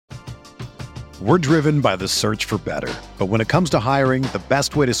We're driven by the search for better. But when it comes to hiring, the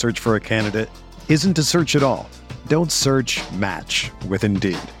best way to search for a candidate isn't to search at all. Don't search, match with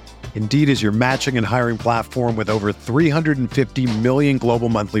Indeed. Indeed is your matching and hiring platform with over 350 million global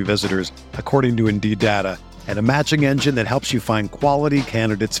monthly visitors, according to Indeed data, and a matching engine that helps you find quality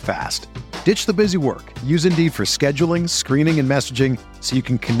candidates fast. Ditch the busy work. Use Indeed for scheduling, screening, and messaging so you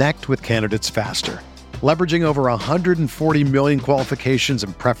can connect with candidates faster. Leveraging over 140 million qualifications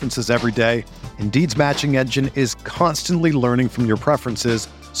and preferences every day, Indeed's matching engine is constantly learning from your preferences,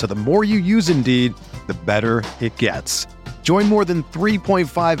 so the more you use Indeed, the better it gets. Join more than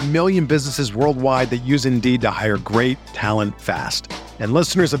 3.5 million businesses worldwide that use Indeed to hire great talent fast. And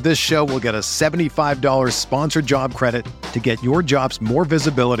listeners of this show will get a $75 sponsored job credit to get your jobs more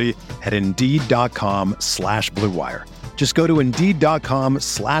visibility at Indeed.com/Blue Wire. Just go to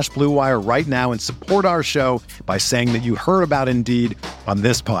Indeed.com/Blue Wire right now and support our show by saying that you heard about Indeed on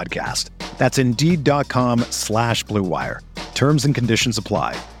this podcast. That's Indeed.com/Blue Wire. Terms and conditions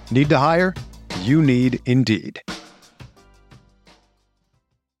apply. Need to hire? You need Indeed.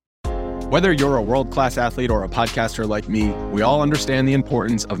 Whether you're a world-class athlete or a podcaster like me, we all understand the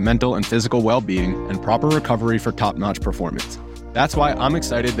importance of mental and physical well-being and proper recovery for top-notch performance. That's why I'm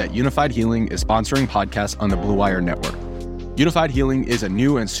excited that Unified Healing is sponsoring podcasts on the Blue Wire Network. Unified Healing is a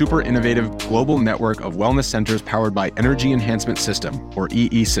new and super innovative global network of wellness centers powered by Energy Enhancement System, or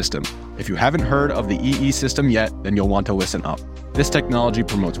EE System. If you haven't heard of the EE System yet, then you'll want to listen up. This technology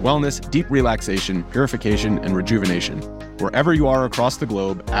promotes wellness, deep relaxation, purification, and rejuvenation. Wherever you are across the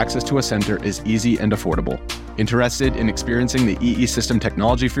globe, access to a center is easy and affordable. Interested in experiencing the EE System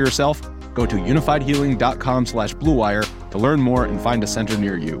technology for yourself? Go to unifiedhealing.com/Blue Wire to learn more and find a center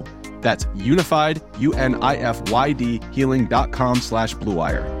near you. That's unified, UNIFYD, healing.com/Blue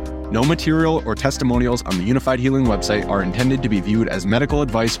Wire. No material or testimonials on the Unified Healing website are intended to be viewed as medical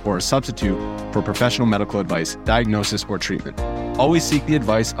advice or a substitute for professional medical advice, diagnosis, or treatment. Always seek the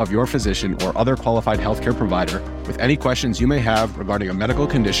advice of your physician or other qualified healthcare provider with any questions you may have regarding a medical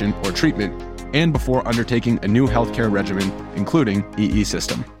condition or treatment and before undertaking a new healthcare regimen, including EE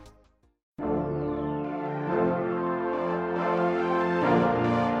System.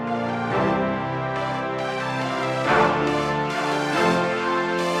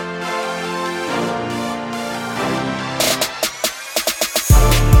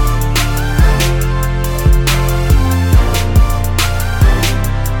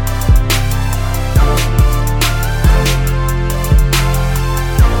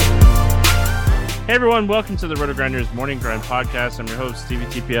 Hey everyone, welcome to the RotoGrinders Morning Grind Podcast. I'm your host, Stevie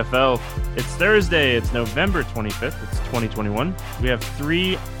TPFL. It's Thursday, it's November 25th, it's 2021. We have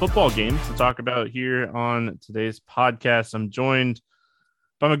 3 football games to talk about here on today's podcast. I'm joined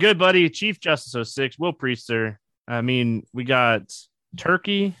by my good buddy, Chief Justice 06, Will Priester. I mean, we got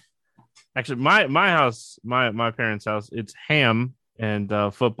turkey. Actually, my house, my parents' house, it's ham and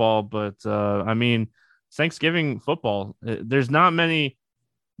football, but I mean, Thanksgiving football. There's not many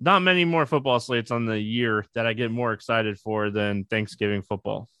more football slates on the year that I get more excited for than Thanksgiving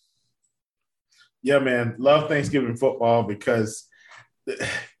football. Yeah, man. Love Thanksgiving football because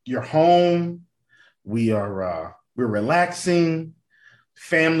you're home. We're relaxing.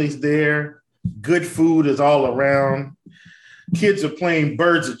 Family's there. Good food is all around. Kids are playing,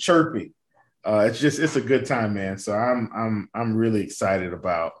 birds are chirping. It's a good time, man. So I'm really excited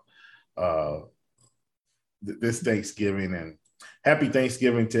about this Thanksgiving, and happy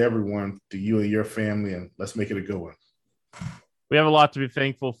Thanksgiving to everyone, to you and your family, and let's make it a good one. We have a lot to be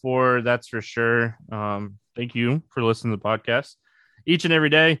thankful for, that's for sure. Thank you for listening to the podcast each and every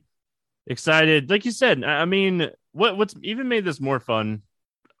day. Excited. Like you said, I mean, what's even made this more fun?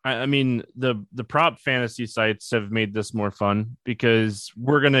 I mean, the prop fantasy sites have made this more fun because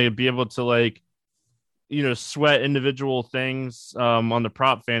we're going to be able to sweat individual things on the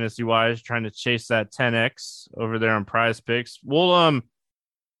prop fantasy wise, trying to chase that 10X over there on Prize Picks. We'll, I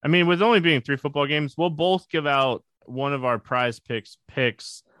mean, with only being 3 football games, we'll both give out one of our Prize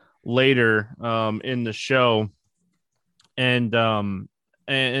picks later in the show. And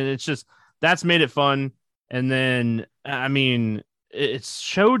it's just, that's made it fun. And then, I mean, it's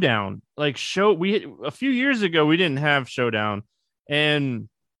Showdown. A few years ago, we didn't have Showdown, and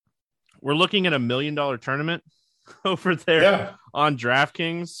we're looking at $1 million tournament over there on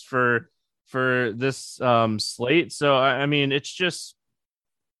DraftKings for this slate. So, I mean, it's just,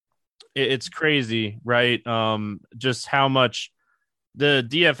 it's crazy, right? Just how much the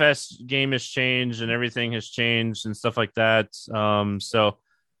DFS game has changed and everything has changed and stuff like that. So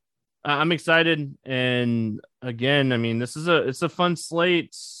I'm excited. And again, I mean, it's a fun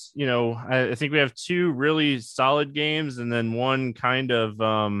slate. You know, I think we have 2 really solid games and then one kind of,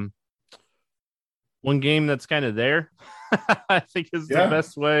 one game that's kind of there. I think is the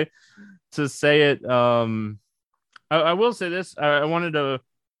best way to say it. I will say this. I wanted to,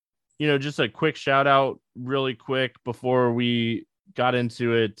 just a quick shout out really quick before we got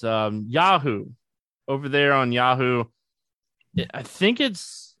into it. Yahoo over there on Yahoo. I think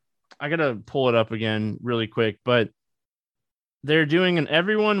I got to pull it up again really quick, but they're doing an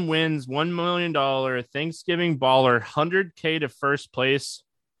everyone wins $1 million Thanksgiving baller 100K to first place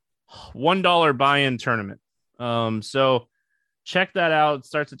 $1 buy-in tournament. So check that out. It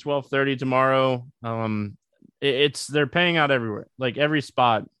starts at 12:30 tomorrow. They're paying out everywhere, like every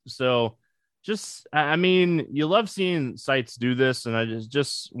spot. So you love seeing sites do this, and I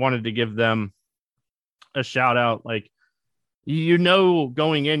just wanted to give them a shout out. Like,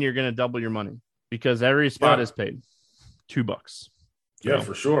 going in, you're going to double your money because every spot is paid $2. Yeah,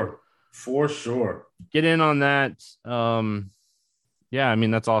 for sure. Get in on that.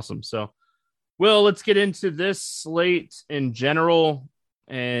 That's awesome. So, Will, let's get into this slate in general.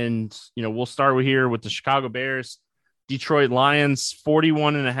 And, we'll start here with the Chicago Bears, Detroit Lions,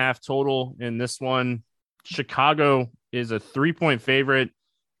 41.5 total in this one. Chicago is a 3-point favorite.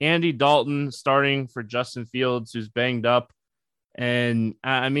 Andy Dalton starting for Justin Fields, who's banged up. And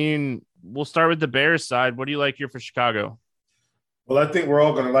we'll start with the Bears side. What do you like here for Chicago? Well, I think we're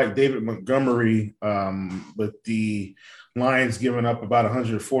all going to like David Montgomery with the Lions giving up about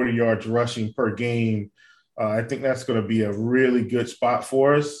 140 yards rushing per game. I think that's going to be a really good spot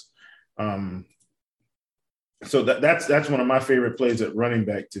for us. So that's one of my favorite plays at running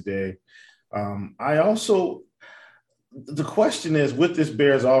back today. The question is with this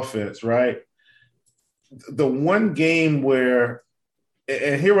Bears offense, right? The one game where,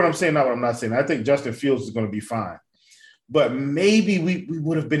 and hear what I'm saying, not what I'm not saying. I think Justin Fields is going to be fine. But maybe we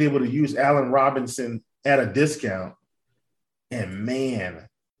would have been able to use Allen Robinson at a discount. And, man,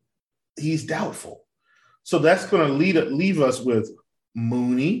 he's doubtful. So that's going to leave us with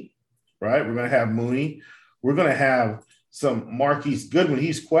Mooney, right? We're going to have Mooney. We're going to have some Marquise Goodwin.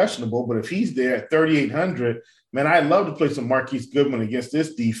 He's questionable, but if he's there at 3,800, man, I'd love to play some Marquise Goodwin against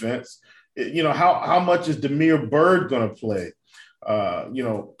this defense. How much is Damiere Byrd going to play?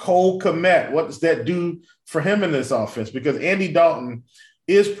 Cole Kmet, what does that do for him in this offense? Because Andy Dalton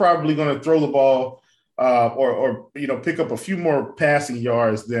is probably going to throw the ball or pick up a few more passing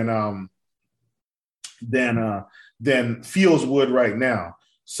yards than Fields would right now.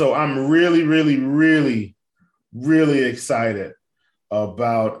 So I'm really, really, really, really excited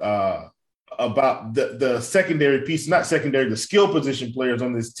about the secondary piece, not secondary, the skill position players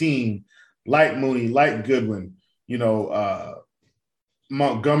on this team, like Mooney, like Goodwin,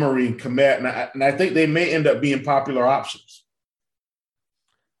 Montgomery, Kmet, and I think they may end up being popular options.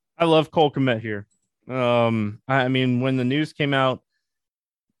 I love Cole Kmet here. When the news came out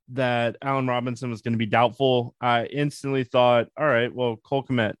that Allen Robinson was going to be doubtful, I instantly thought, all right, well, Cole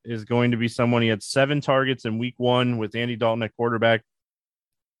Kmet is going to be someone. He had 7 targets in week 1 with Andy Dalton at quarterback.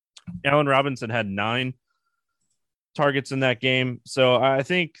 Allen Robinson had 9 targets in that game. So I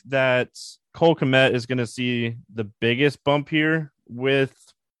think that Cole Kmet is going to see the biggest bump here with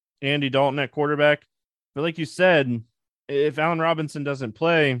Andy Dalton at quarterback. But like you said, if Allen Robinson doesn't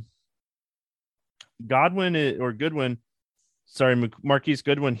play, Marquise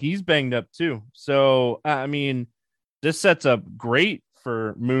Goodwin, he's banged up too. So, this sets up great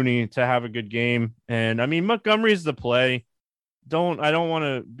for Mooney to have a good game. And Montgomery's the play. I don't want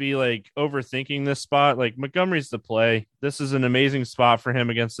to be like overthinking this spot. Like, Montgomery's the play. This is an amazing spot for him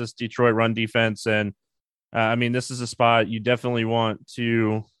against this Detroit run defense. And this is a spot you definitely want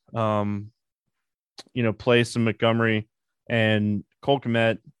to, play some Montgomery and Cole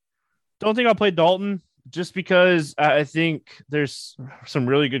Kmet. Don't think I'll play Dalton just because I think there's some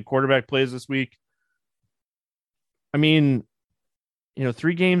really good quarterback plays this week. 3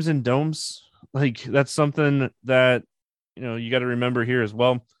 games in domes, like that's something that, you got to remember here as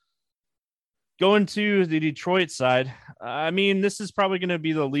well. Going to the Detroit side, this is probably going to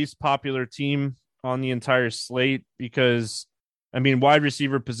be the least popular team on the entire slate because, wide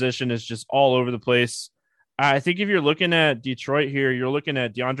receiver position is just all over the place. I think if you're looking at Detroit here, you're looking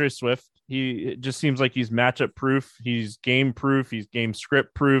at DeAndre Swift. It just seems like he's matchup proof. He's game proof. He's game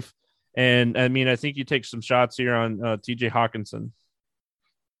script proof. And I think you take some shots here on TJ Hawkinson.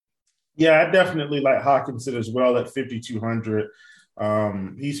 Yeah, I definitely like Hawkinson as well at 5,200.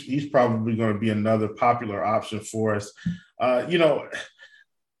 He's probably going to be another popular option for us. I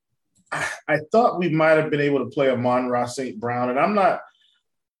thought we might have been able to play Amon-Ra St. Brown, and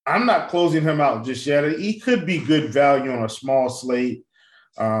I'm not closing him out just yet. He could be good value on a small slate.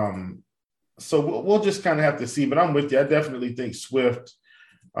 So we'll just kind of have to see. But I'm with you. I definitely think Swift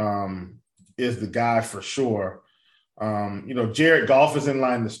is the guy for sure. Jared Goff is in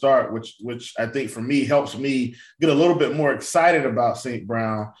line to start, which I think for me helps me get a little bit more excited about St.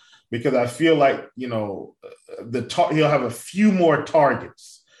 Brown, because I feel like, he'll have a few more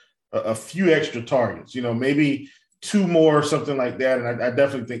targets, a few extra targets, maybe 2 more or something like that. And I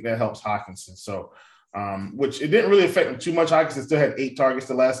definitely think that helps Hockenson. So, which it didn't really affect him too much. Hockenson still had 8 targets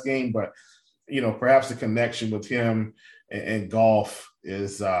the last game, but, perhaps the connection with him and Goff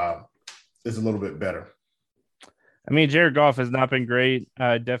is a little bit better. I mean, Jared Goff has not been great.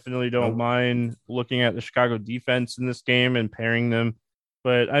 I definitely don't mind looking at the Chicago defense in this game and pairing them.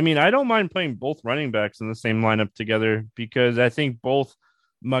 But, I mean, I don't mind playing both running backs in the same lineup together, because I think both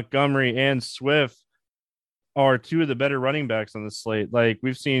Montgomery and Swift are 2 of the better running backs on the slate. Like,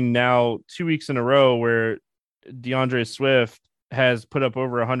 we've seen now 2 weeks in a row where DeAndre Swift has put up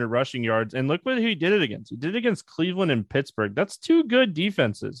over 100 rushing yards. And look what he did it against. He did it against Cleveland and Pittsburgh. That's 2 good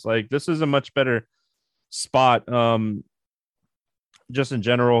defenses. Like, this is a much better spot, just in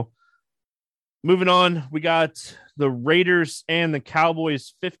general. Moving on, we got the Raiders and the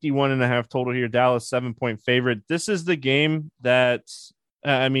Cowboys, 51.5 total here. Dallas 7-point favorite. This is the game that,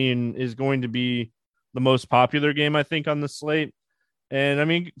 is going to be the most popular game, I think, on the slate.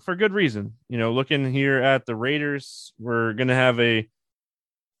 And for good reason. Looking here at the Raiders, we're going to have a,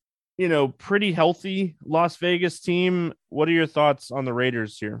 pretty healthy Las Vegas team. What are your thoughts on the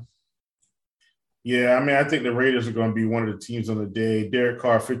Raiders here? Yeah, I think the Raiders are going to be one of the teams on the day. Derek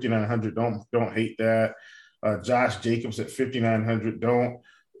Carr, 5,900. Don't hate that. Josh Jacobs at 5,900.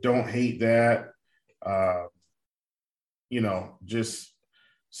 Don't hate that. Just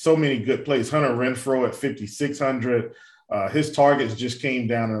so many good plays. Hunter Renfrow at 5,600. His targets just came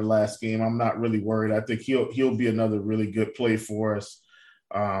down in the last game. I'm not really worried. I think he'll be another really good play for us.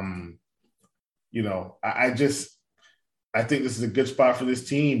 I think this is a good spot for this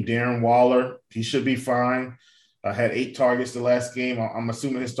team. Darren Waller, he should be fine. Had 8 targets the last game. I'm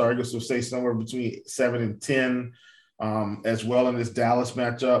assuming his targets will stay somewhere between 7 and 10 as well in this Dallas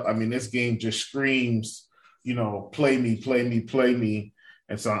matchup. This game just screams, play me, play me, play me.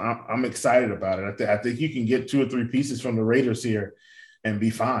 And so I'm excited about it. I think you can get 2 or 3 pieces from the Raiders here and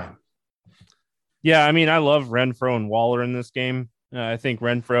be fine. Yeah, I love Renfrow and Waller in this game. I think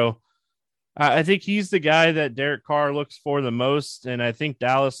Renfrow, I think he's the guy that Derek Carr looks for the most, and I think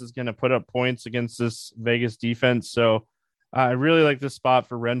Dallas is going to put up points against this Vegas defense. So I really like this spot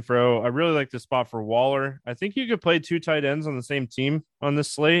for Renfrow. I really like this spot for Waller. I think you could play 2 tight ends on the same team on this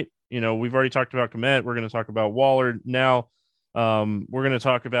slate. We've already talked about Kmet. We're going to talk about Waller now. We're going to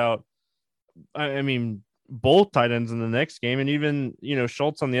talk about, both tight ends in the next game, and even,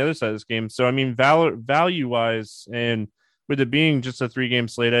 Schultz on the other side of this game. So, value-wise, and with it being just a 3-game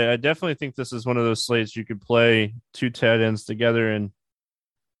slate, I definitely think this is one of those slates you could play 2 tight ends together. And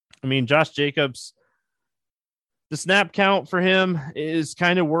Josh Jacobs, the snap count for him is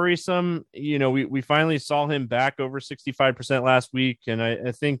kind of worrisome. We finally saw him back over 65% last week. And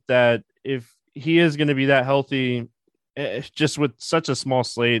I think that if he is going to be that healthy, just with such a small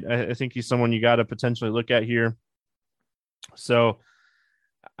slate, I think he's someone you got to potentially look at here. So,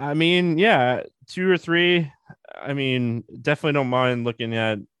 2 or 3, definitely don't mind looking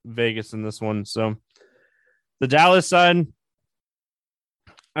at Vegas in this one. So the Dallas side,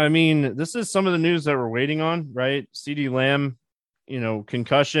 this is some of the news that we're waiting on, right? CeeDee Lamb,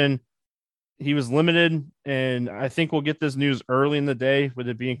 concussion. He was limited, and I think we'll get this news early in the day with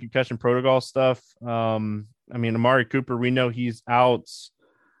it being concussion protocol stuff. Amari Cooper, we know he's out.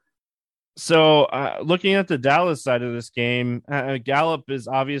 So looking at the Dallas side of this game, Gallup is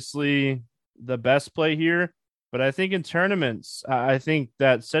obviously the best play here. But I think in tournaments, I think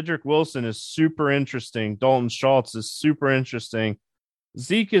that Cedric Wilson is super interesting. Dalton Schultz is super interesting.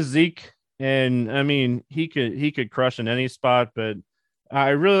 Zeke is Zeke. And he could crush in any spot, but I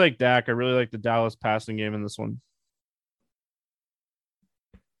really like Dak. I really like the Dallas passing game in this one.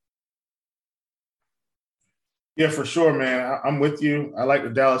 Yeah, for sure, man. I'm with you. I like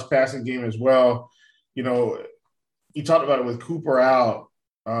the Dallas passing game as well. You talked about it with Cooper out.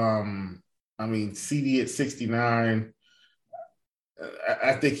 CD at 69.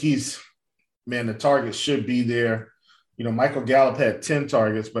 I think the targets should be there. Michael Gallup had 10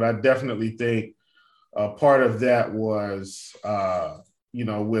 targets, but I definitely think part of that was,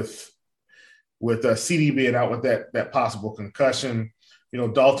 with CD being out with that possible concussion.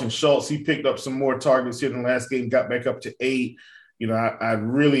 Dalton Schultz, he picked up some more targets here in the last game, got back up to 8. I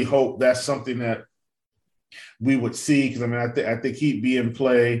really hope that's something that we would see, because I think he'd be in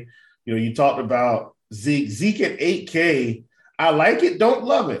play. You talked about Zeke at 8K. I like it, don't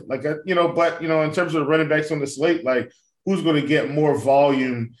love it. But in terms of the running backs on the slate, like, who's going to get more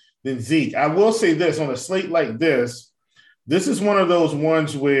volume than Zeke. I will say this, on a slate like this is one of those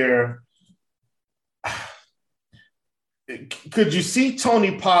ones where could you see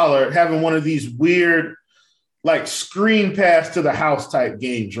Tony Pollard having one of these weird, like, screen pass to the house type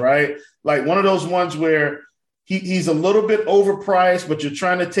games, right? Like one of those ones where he's a little bit overpriced, but you're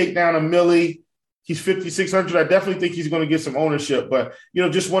trying to take down a millie. He's 5,600. I definitely think he's going to get some ownership, but,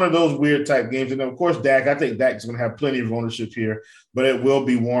 just one of those weird type games. And then, of course, Dak, I think Dak's going to have plenty of ownership here, but it will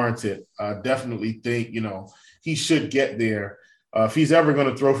be warranted. I definitely think, he should get there. If he's ever going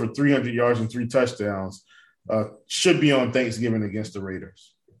to throw for 300 yards and 3 touchdowns, should be on Thanksgiving against the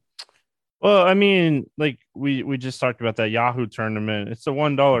Raiders. Well, I mean, like we just talked about that Yahoo tournament. It's a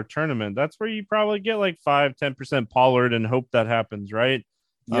 $1 tournament. That's where you probably get like 5-10% Pollard and hope that happens, right?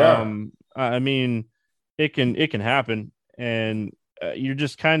 Yeah. I mean, it can happen, and you're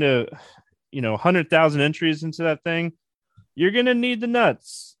just kind of, 100,000 entries into that thing. You're gonna need the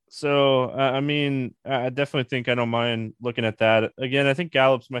nuts. So I mean, I definitely think I don't mind looking at that again. I think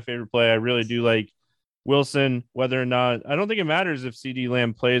Gallup's my favorite play. I really do like Wilson, whether or not, I don't think it matters if CD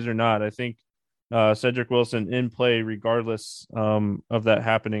Lamb plays or not. I think Cedric Wilson in play regardless of that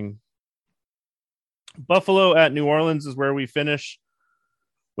happening. Buffalo at New Orleans is where we finish.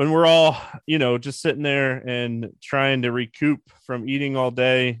 When we're all, just sitting there and trying to recoup from eating all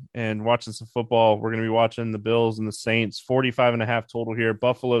day and watching some football, we're going to be watching the Bills and the Saints. 45.5 total here.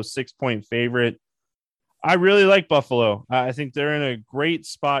 Buffalo 6-point favorite. I really like Buffalo. I think they're in a great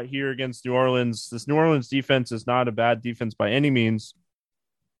spot here against New Orleans. This New Orleans defense is not a bad defense by any means,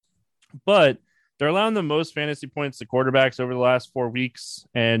 but they're allowing the most fantasy points to quarterbacks over the last 4 weeks.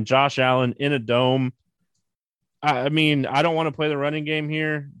 And Josh Allen in a dome. I mean, I don't want to play the running game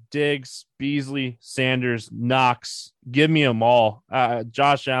here. Diggs, Beasley, Sanders, Knox. Give me them all.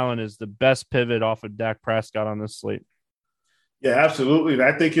 Josh Allen is the best pivot off of Dak Prescott on this slate. Yeah, absolutely. And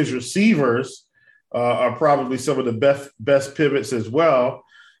I think his receivers are probably some of the best pivots as well.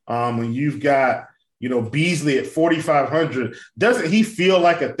 When you've got, Beasley at 4,500, doesn't he feel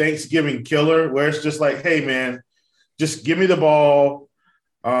like a Thanksgiving killer where it's just like, hey, man, just give me the ball.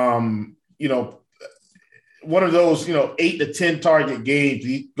 One of those, 8 to 10 target games.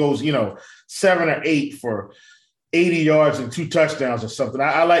 He goes, 7 or 8 for 80 yards and 2 touchdowns or something.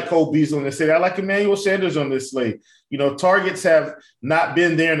 I like Cole Beasley on this slate. I like Emmanuel Sanders on this slate. Targets have not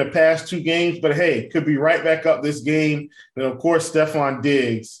been there in the past 2 games, but hey, could be right back up this game. And of course, Stephon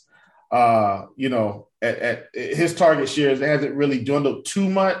Diggs, at his target shares hasn't really dwindled too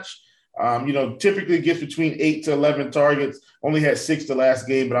much. Typically gets between 8 to 11 targets. Only had 6 the last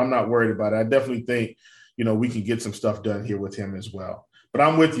game, but I'm not worried about it. I definitely think, we can get some stuff done here with him as well. But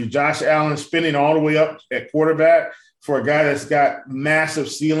I'm with you. Josh Allen spinning all the way up at quarterback for a guy that's got massive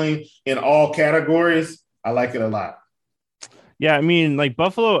ceiling in all categories. I like it a lot. Yeah, I mean, like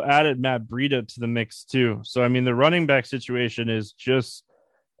Buffalo added Matt Breida to the mix too. So, I mean, the running back situation is just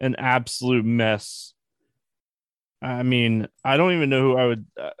an absolute mess. I mean, I don't even know who I would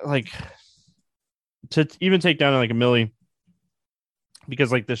like to even take down like a millie,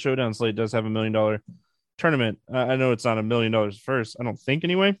 because like the showdown slate does have $1 million tournament. I know it's not $1 million first. I don't think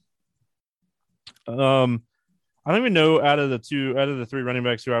anyway. I don't even know out of the 3 running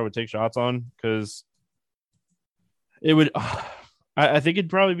backs who I would take shots on, because it would. I think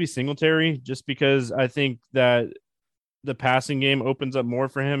it'd probably be Singletary, just because I think that the passing game opens up more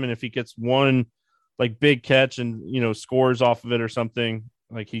for him, and if he gets one like big catch and scores off of it or something,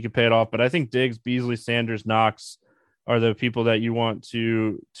 like he could pay it off. But I think Diggs, Beasley, Sanders, Knox are the people that you want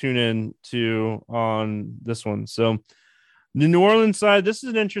to tune in to on this one. So the New Orleans side, this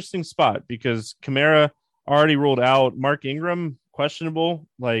is an interesting spot because Kamara already ruled out. Mark Ingram, questionable.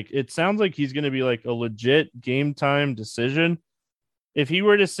 Like, it sounds like he's going to be like a legit game time decision. If he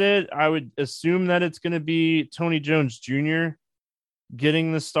were to sit, I would assume that it's going to be Tony Jones Jr.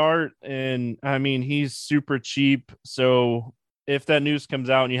 getting the start. And I mean, he's super cheap. So if that news comes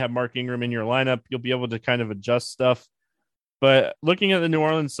out and you have Mark Ingram in your lineup, you'll be able to kind of adjust stuff. But looking at the New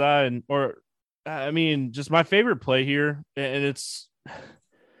Orleans side, just my favorite play here, and it's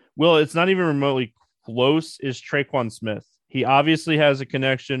not even remotely close, is Tre'Quan Smith. He obviously has a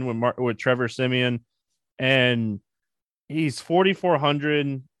connection with Trevor Siemian, and he's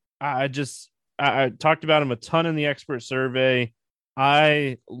 4,400. I talked about him a ton in the expert survey.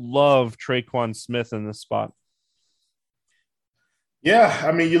 I love Tre'Quan Smith in this spot. Yeah,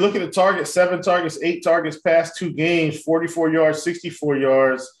 I mean, you look at the target, 7 targets, 8 targets past 2 games, 44 yards, 64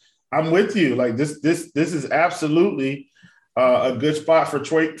 yards. I'm with you. Like this is absolutely a good spot for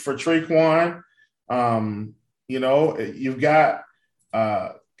Tre'Quan. You've got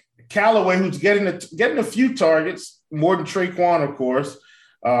Callaway, who's getting a few targets, more than Tre'Quan, of course.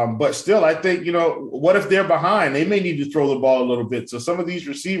 But still, I think, what if they're behind? They may need to throw the ball a little bit. So some of these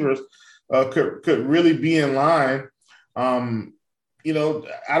receivers could really be in line. I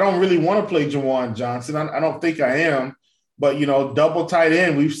don't really want to play Jawan Johnson. I don't think I am. But, double tight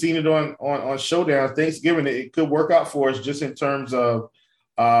end, we've seen it on Showdown, Thanksgiving. It could work out for us just in terms of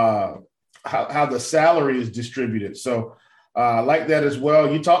how the salary is distributed. So I like that as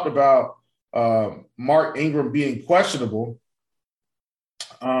well. You talked about Mark Ingram being questionable.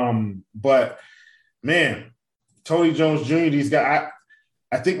 But, man, Tony Jones Jr., these guys,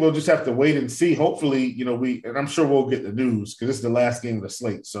 I think we'll just have to wait and see. Hopefully, and I'm sure we'll get the news because it's the last game of the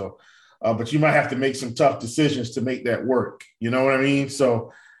slate. So, but you might have to make some tough decisions to make that work. You know what I mean?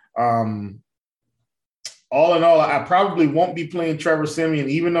 So, all in all, I probably won't be playing Trevor Siemian,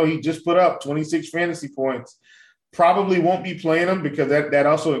 even though he just put up 26 fantasy points. Probably won't be playing him because that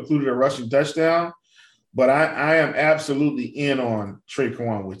also included a rushing touchdown. But I am absolutely in on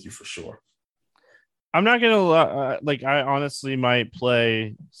Traquan with you for sure. I'm not going to I honestly might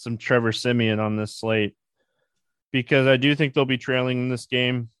play some Trevor Siemian on this slate because I do think they'll be trailing in this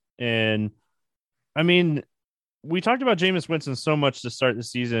game. And I mean, we talked about Jameis Winston so much to start the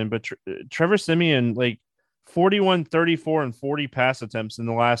season, but Trevor Siemian, 41, 34, and 40 pass attempts in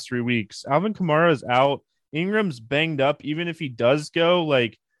the last 3 weeks. Alvin Kamara is out. Ingram's banged up. Even if he does go,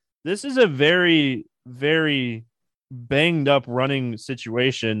 this is a very, very banged up running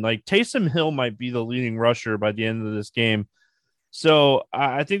situation. Taysom Hill might be the leading rusher by the end of this game. So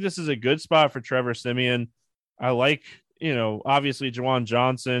I think this is a good spot for Trevor Siemian. I like, obviously Jawan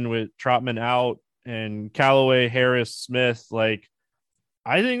Johnson with Trotman out and Callaway, Harris, Smith.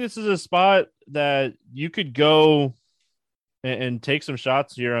 I think this is a spot that you could go and take some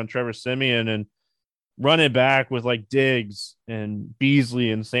shots here on Trevor Siemian and run it back with Diggs and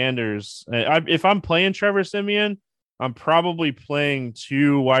Beasley and Sanders. If I'm playing Trevor Siemian, I'm probably playing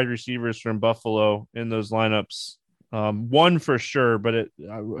 2 wide receivers from Buffalo in those lineups. One for sure, but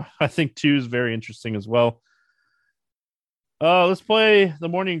I think 2 is very interesting as well. Let's play the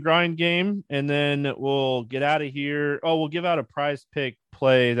morning grind game, and then we'll get out of here. Oh, we'll give out a prize pick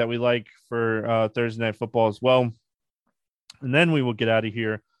play that we like for Thursday Night Football as well. And then we will get out of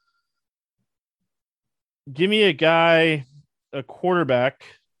here. Give me a quarterback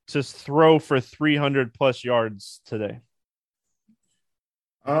to throw for 300 plus yards today.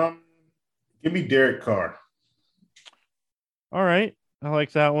 Give me Derek Carr. All right. I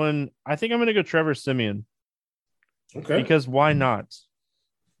like that one. I think I'm going to go Trevor Siemian. Okay. Because why not?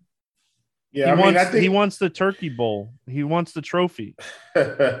 Yeah, he wants the Turkey Bowl. He wants the trophy.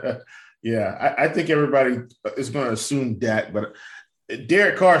 Yeah, I think everybody is going to assume that, but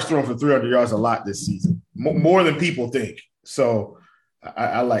Derek Carr's thrown for 300 yards a lot this season, more than people think. So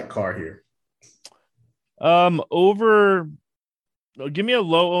I like Carr here. Give me a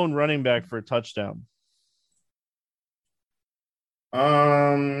low-owned running back for a touchdown.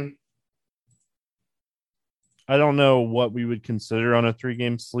 I don't know what we would consider on a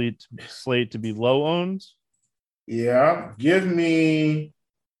 3-game slate to be low-owned. Yeah, give me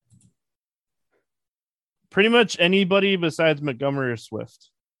pretty much anybody besides Montgomery or Swift.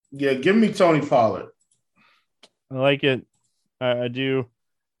 Yeah, give me Tony Pollard. I like it. I do.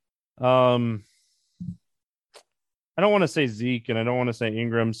 I don't want to say Zeke and I don't want to say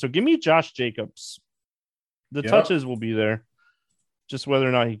Ingram. So give me Josh Jacobs. The touches will be there. Just whether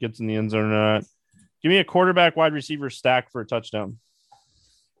or not he gets in the end zone or not. Give me a quarterback wide receiver stack for a touchdown.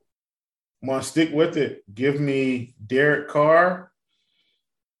 I'm going to stick with it. Give me Derek Carr.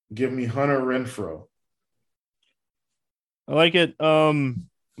 Give me Hunter Renfrow. I like it. I'm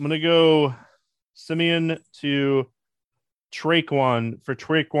going to go Siemian to Traquan for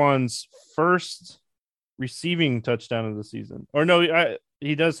Traquan's first receiving touchdown of the season. Or no,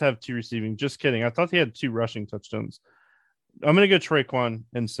 he does have 2 receiving. Just kidding. I thought he had 2 rushing touchdowns. I'm going to go Traquan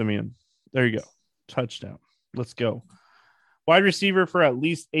and Siemian. There you go. Touchdown. Let's go. Wide receiver for at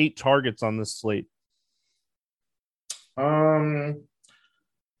least 8 targets on this slate.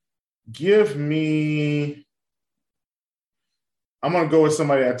 Give me. I'm going to go with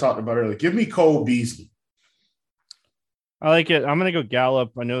somebody I talked about earlier. Give me Cole Beasley. I like it. I'm going to go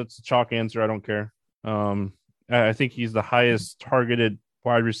Gallup. I know it's a chalk answer. I don't care. I think he's the highest targeted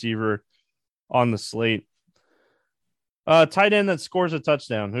wide receiver on the slate. Tight end that scores a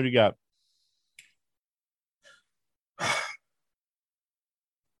touchdown. Who do you got?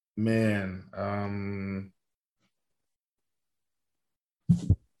 Man,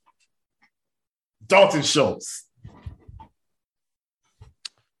 Dalton Schultz.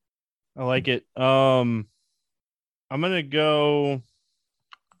 I like it. I'm gonna go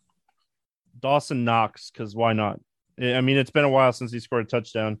Dawson Knox because why not? I mean, it's been a while since he scored a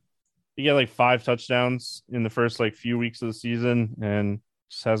touchdown. He got like 5 touchdowns in the first like few weeks of the season and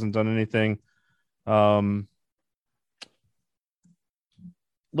just hasn't done anything. I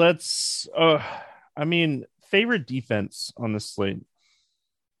mean, favorite defense on this slate.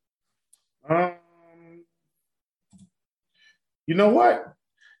 You know what?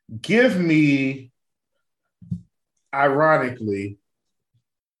 Give me, ironically,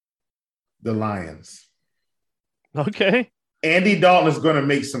 the Lions. Okay. Andy Dalton is going to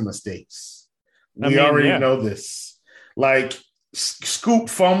make some mistakes. We already know this. Like, scoop,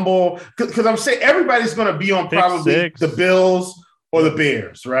 fumble. Because I'm saying everybody's going to be on probably the Bills or the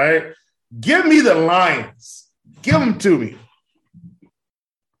Bears, right? Give me the Lions. Give them to me.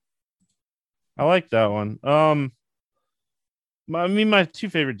 I like that one. My 2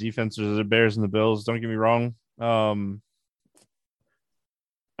 favorite defenses are the Bears and the Bills. Don't get me wrong. I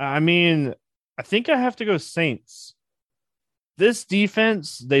mean, I think I have to go Saints. This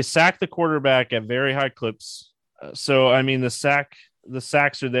defense, they sack the quarterback at very high clips. So, I mean, the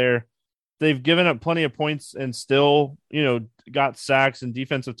sacks are there. They've given up plenty of points and still, got sacks and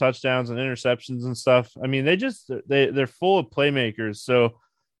defensive touchdowns and interceptions and stuff. I mean, they're full of playmakers. So,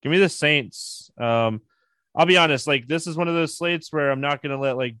 give me the Saints. I'll be honest, like, this is one of those slates where I'm not going to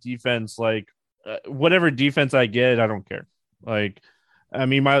let like defense, like whatever defense I get, I don't care. Like, I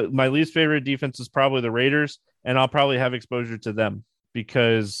mean, my least favorite defense is probably the Raiders, and I'll probably have exposure to them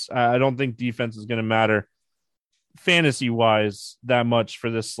because I don't think defense is going to matter fantasy wise that much for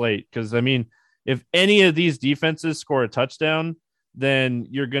this slate. Because, I mean, if any of these defenses score a touchdown, then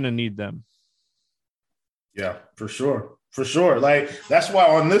you're going to need them. Yeah, for sure. For sure. Like, that's why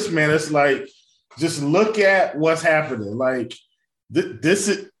on this, man, it's like, just look at what's happening. Like, this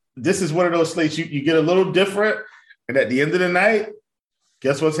is one of those slates you get a little different, and at the end of the night,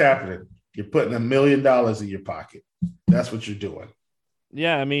 guess what's happening? You're putting $1 million in your pocket. That's what you're doing.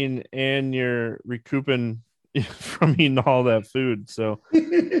 Yeah, I mean, and you're recouping from eating all that food. So, all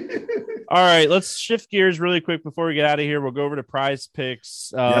right, let's shift gears really quick before we get out of here. We'll go over to Prize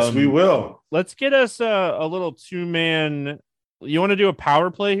Picks. Yes, we will. Let's get us a little 2-man. You want to do a power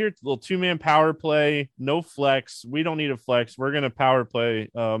play here? A little 2-man power play, no flex. We don't need a flex. We're going to power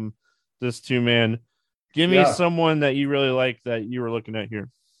play this 2-man. Give me someone that you really like that you were looking at here.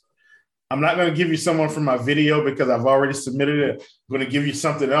 I'm not going to give you someone from my video because I've already submitted it. I'm going to give you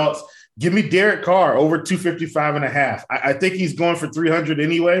something else. Give me Derek Carr over 255.5. I think he's going for 300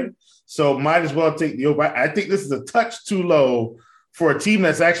 anyway, so might as well take the over. I think this is a touch too low for a team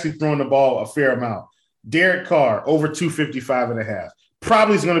that's actually throwing the ball a fair amount. Derek Carr over 255.5.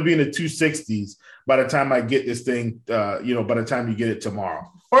 Probably is going to be in the 260s by the time I get this thing, by the time you get it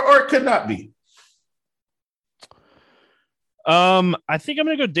tomorrow. Or it could not be. I think I'm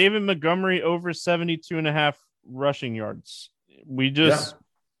going to go David Montgomery over 72.5 rushing yards.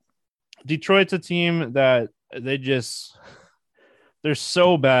 Detroit's a team that they're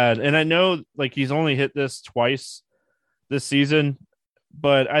so bad. And I know like he's only hit this twice this season,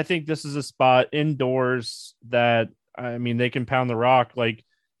 but I think this is a spot indoors that, I mean, they can pound the rock. Like,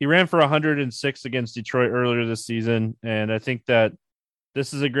 he ran for 106 against Detroit earlier this season. And I think that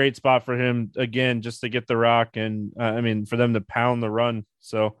this is a great spot for him, again, just to get the rock and, for them to pound the run.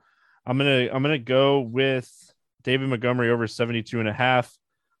 So I'm going to go with David Montgomery over 72.5.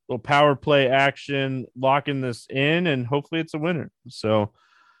 Little power play action, locking this in, and hopefully it's a winner. So if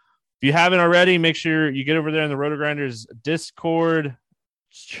you haven't already, make sure you get over there in the RotoGrinders Discord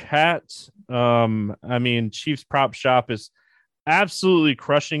chat. Chiefs Prop Shop is absolutely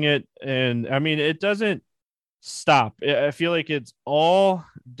crushing it, and I mean, it doesn't stop. I feel like it's all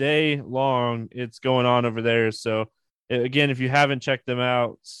day long. It's going on over there. So again, if you haven't checked them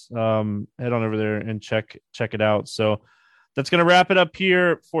out, head on over there and check it out. So that's going to wrap it up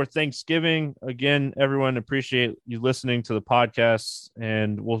here for Thanksgiving. Again, everyone, appreciate you listening to the podcast,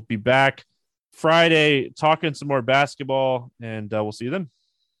 and we'll be back Friday talking some more basketball, and we'll see you then.